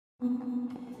Don't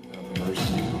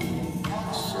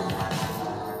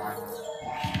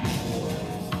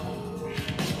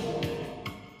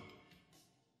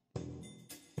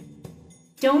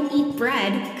eat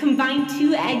bread. Combine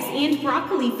 2 eggs and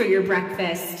broccoli for your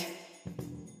breakfast.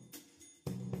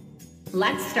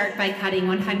 Let's start by cutting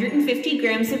 150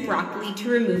 grams of broccoli to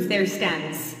remove their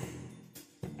stems.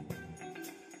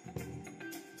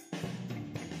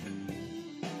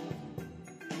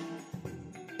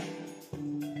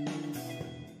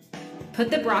 Put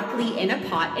the broccoli in a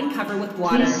pot and cover with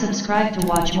water. Please subscribe to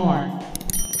watch more.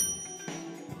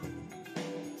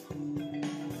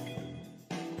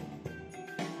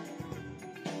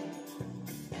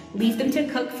 Leave them to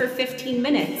cook for 15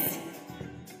 minutes.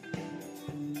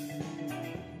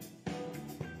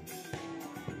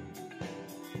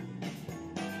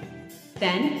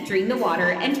 Then, drain the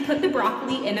water and put the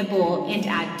broccoli in a bowl and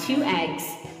add 2 eggs.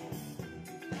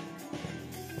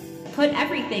 Put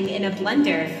everything in a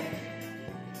blender.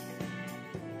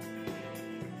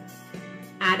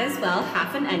 Add as well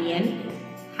half an onion,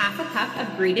 half a cup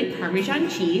of grated Parmesan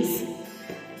cheese,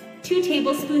 2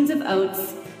 tablespoons of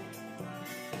oats,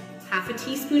 half a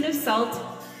teaspoon of salt,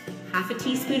 half a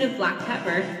teaspoon of black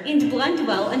pepper, and blend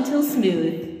well until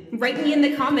smooth. Write me in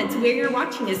the comments where you're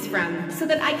watching us from so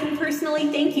that I can personally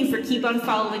thank you for keep on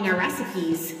following our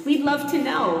recipes. We'd love to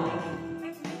know.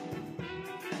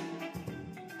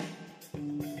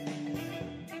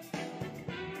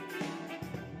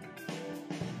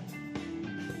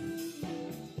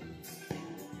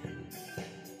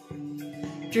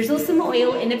 Drizzle some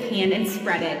oil in a pan and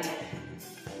spread it.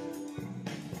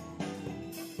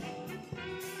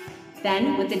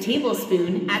 Then, with a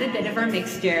tablespoon, add a bit of our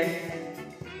mixture.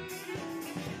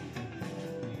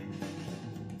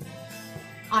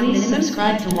 Please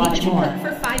subscribe to watch more. Cook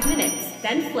for 5 minutes,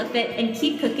 then flip it and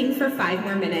keep cooking for 5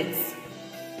 more minutes.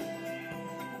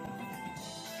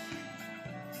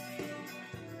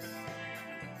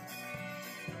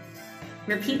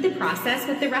 Repeat the process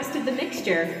with the rest of the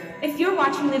mixture. If you're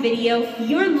watching the video,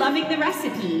 you're loving the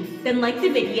recipe, then like the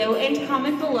video and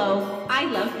comment below, I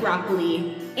love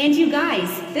broccoli. And you guys,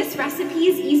 this recipe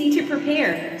is easy to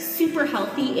prepare, super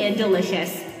healthy and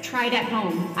delicious. Try it at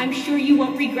home. I'm sure you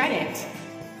won't regret it.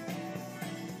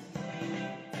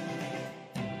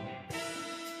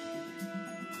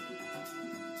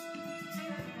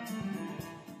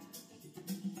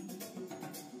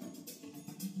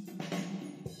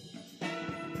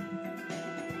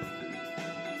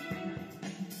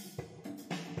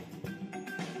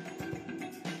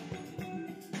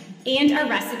 And our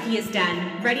recipe is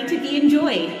done, ready to be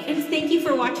enjoyed. And thank you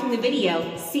for watching the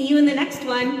video. See you in the next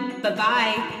one.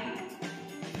 Bye-bye.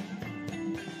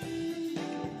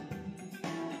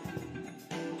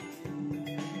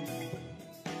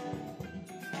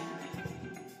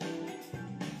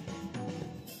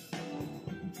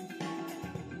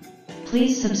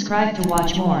 Please subscribe to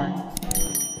watch more.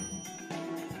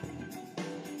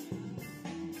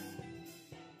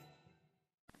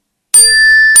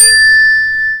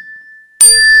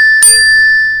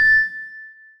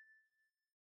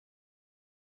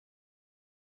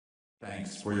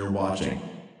 Thanks for your watching.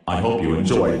 I hope you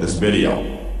enjoyed this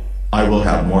video. I will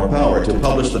have more power to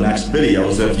publish the next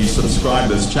videos if you subscribe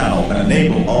this channel and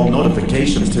enable all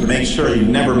notifications to make sure you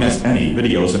never miss any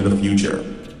videos in the future.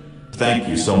 Thank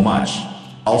you so much.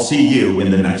 I'll see you in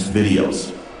the next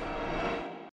videos.